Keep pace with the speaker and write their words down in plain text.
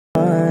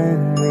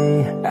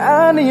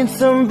need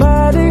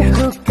somebody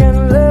who can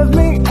love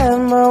me at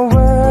my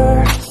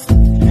worst.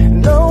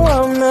 No,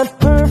 I'm not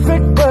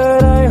perfect,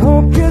 but I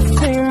hope you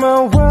see my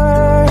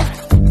worth.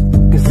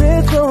 'Cause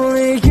it's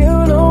only you,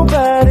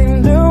 nobody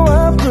knew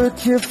I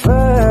put you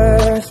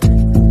first.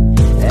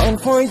 And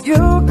for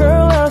you,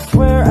 girl, I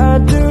swear I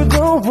do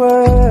the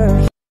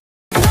worst.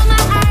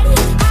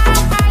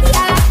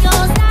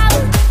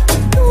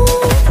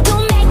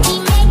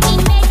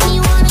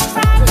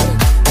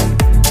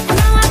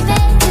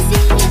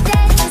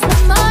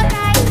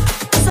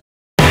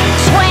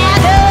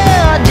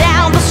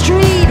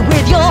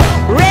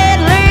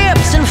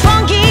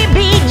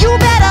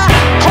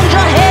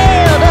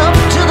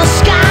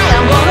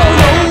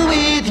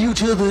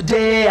 The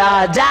day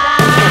I die.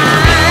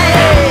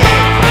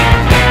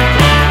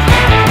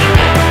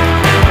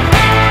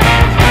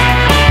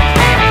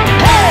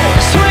 Hey,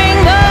 swing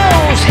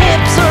those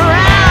hips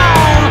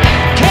around.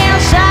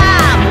 Can't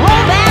stop,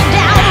 roll back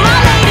down. My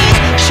ladies,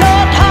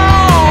 short,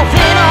 tall,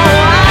 thin or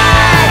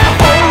wide,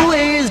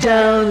 always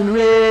down and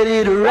ready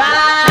to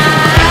ride.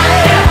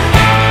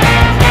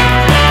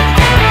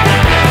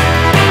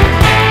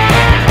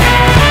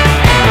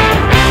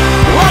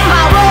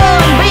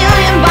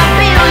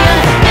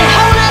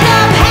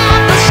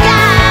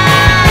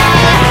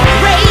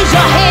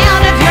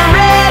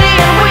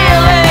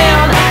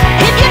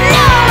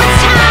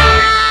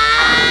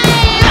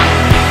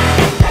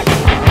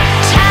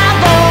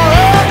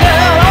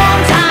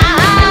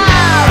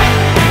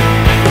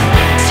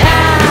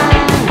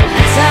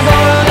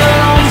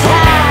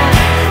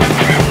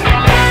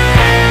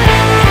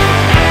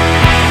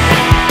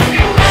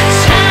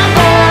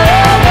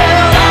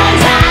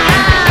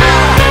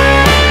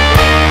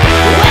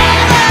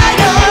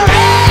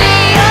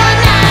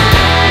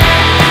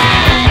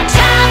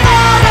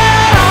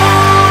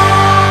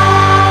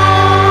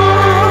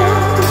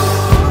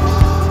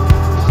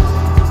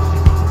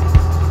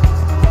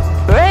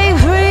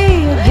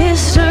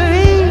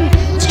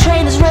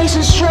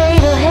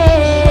 Straight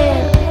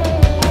ahead,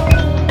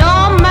 no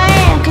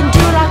man can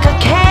do like I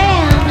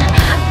can.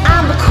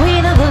 I'm the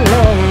queen of the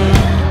land.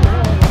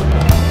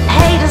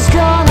 Haters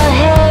gonna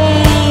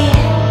hate,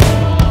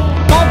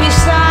 won't be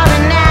sorry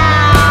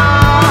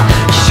now.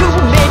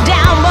 Shoot me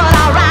down, but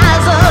I'll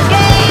rise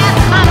again.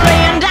 I'm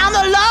laying down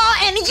the law,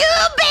 and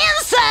you've been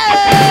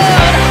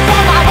served.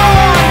 1 by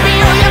 1,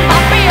 billion by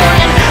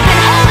billion,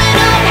 been holding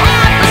up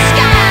half the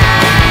sky.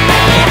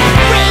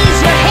 Raise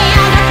your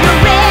hand if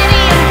you're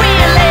ready and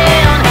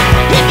willing.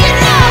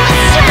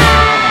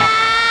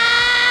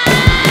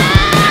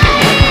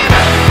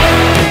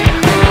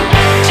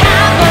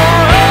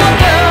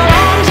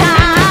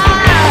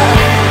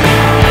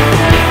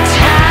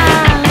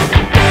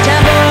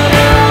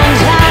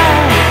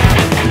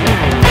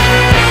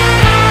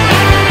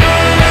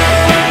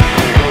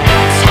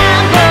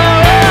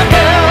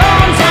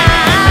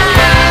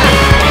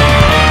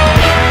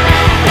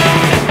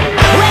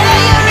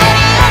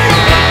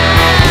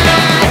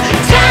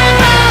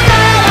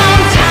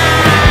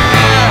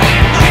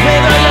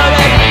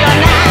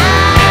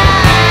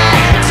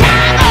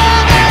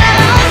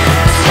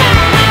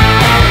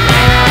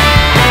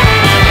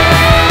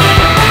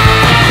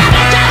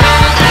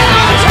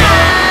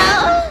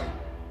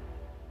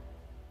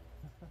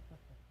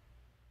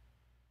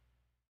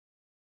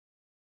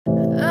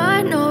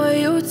 I know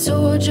you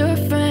told your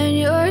friend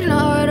you're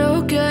not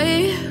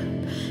okay,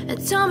 and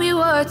tell me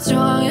what's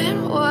wrong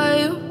and why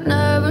you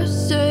never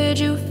said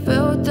you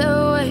felt that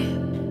way.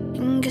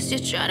 And guess you're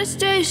trying to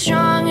stay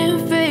strong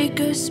and fake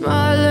a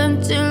smile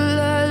until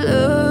I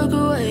look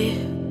away.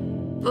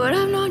 But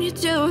I've known you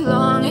too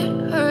long,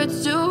 it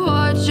hurts to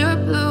watch your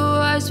blue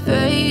eyes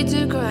fade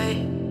to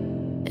gray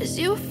as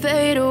you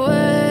fade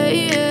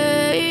away,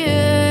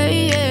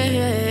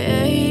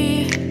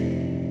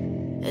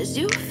 as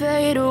you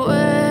fade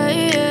away.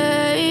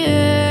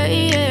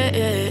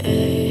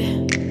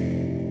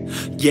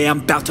 Yeah, I'm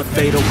about to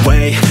fade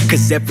away,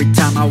 'cause every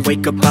time I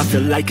wake up I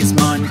feel like it's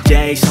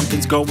Monday.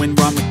 Something's going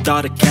wrong with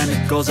all the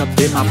chemicals up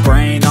in my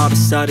brain. All of a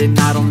sudden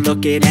I don't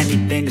look at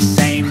anything the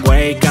same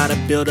way. Got a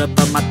build up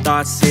of my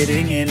thoughts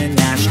sitting in an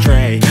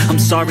ashtray. I'm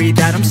sorry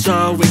that I'm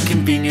so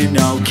inconvenient,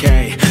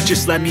 okay.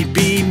 Just let me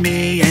be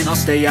me and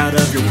I'll stay out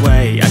of your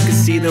way. I can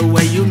see the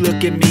way you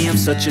look at me, I'm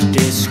such a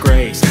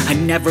disgrace. I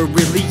never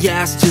really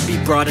asked to be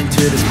brought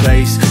into this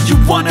place. You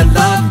wanna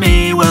love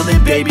me? Well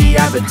then baby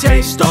I have a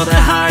taste. All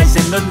the highs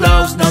and the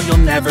lows, no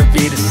you'll never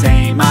be the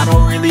same. I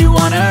don't really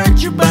wanna hurt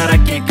you but I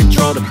can't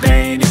control the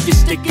pain. If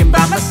you're sticking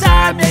by my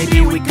side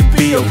maybe we could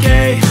be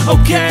okay.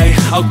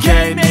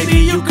 Okay, maybe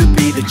you could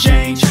be the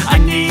change I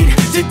need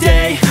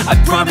today. I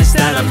promise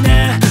that I've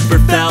never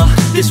felt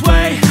this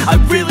way. I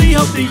really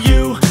hope that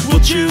you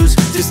will choose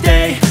to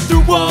stay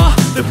through all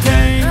the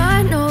pain.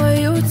 I know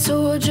you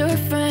told your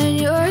friend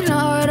you're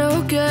not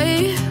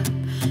okay,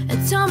 and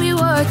tell me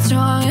what's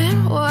wrong and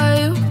why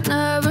you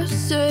never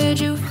said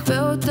you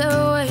felt that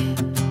way.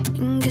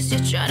 And guess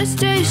you're trying to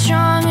stay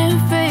strong and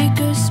fake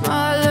a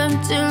smile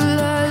until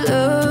I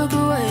look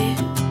away.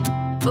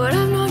 But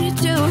I've known you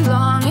too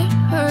long, it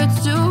hurts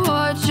to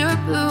watch your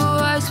blue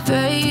eyes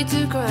fade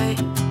to gray.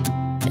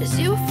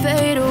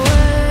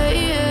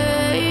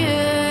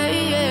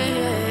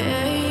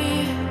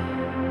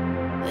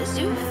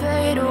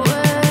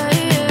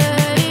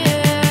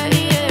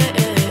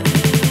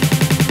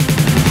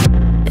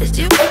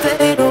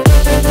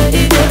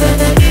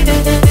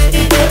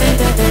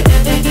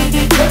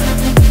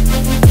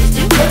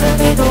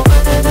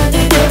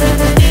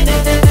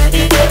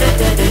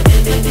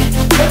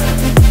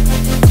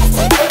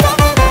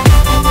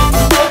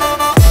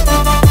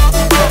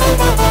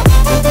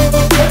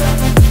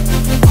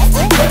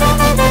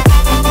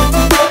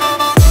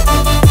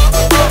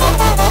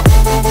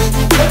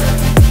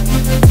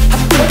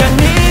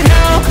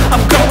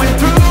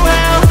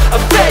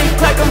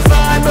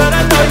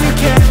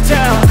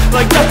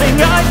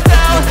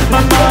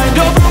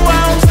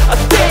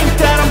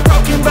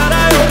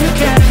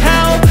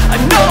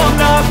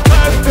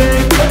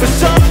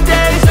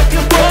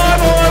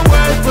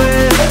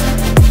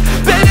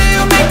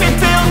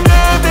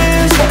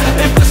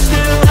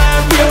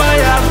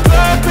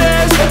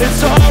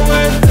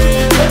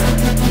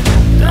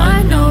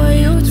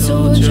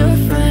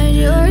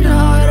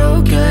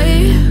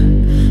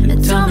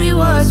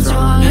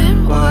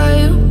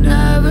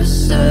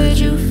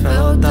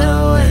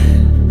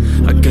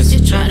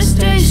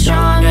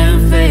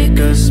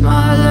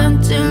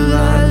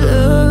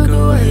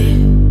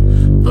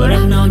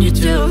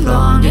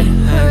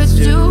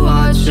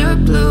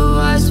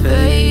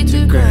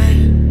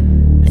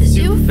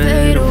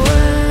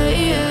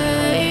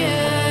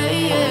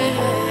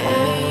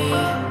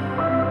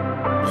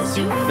 as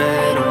you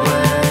fade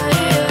away.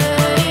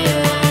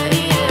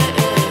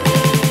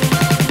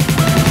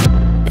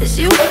 As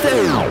you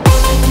fade away.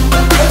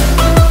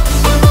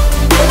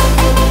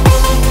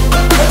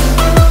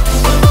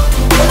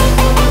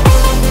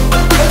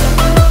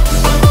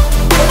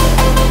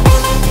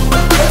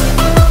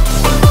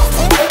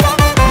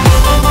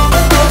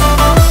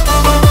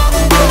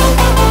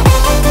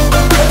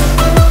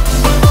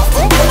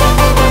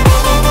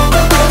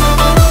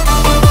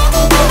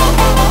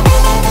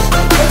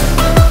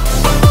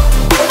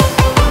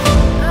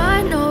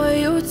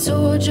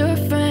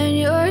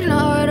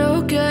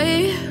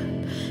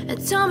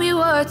 Tell me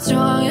what's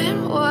wrong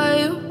and why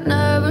you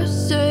never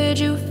said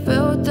you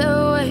felt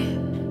that way.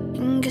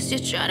 And guess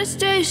you're trying to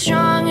stay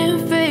strong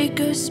and fake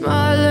a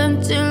smile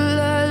until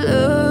I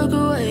look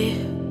away.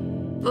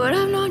 But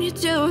I've known you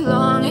too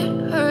long,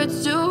 it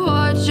hurts to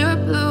watch your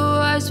blue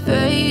eyes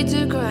fade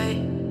to gray.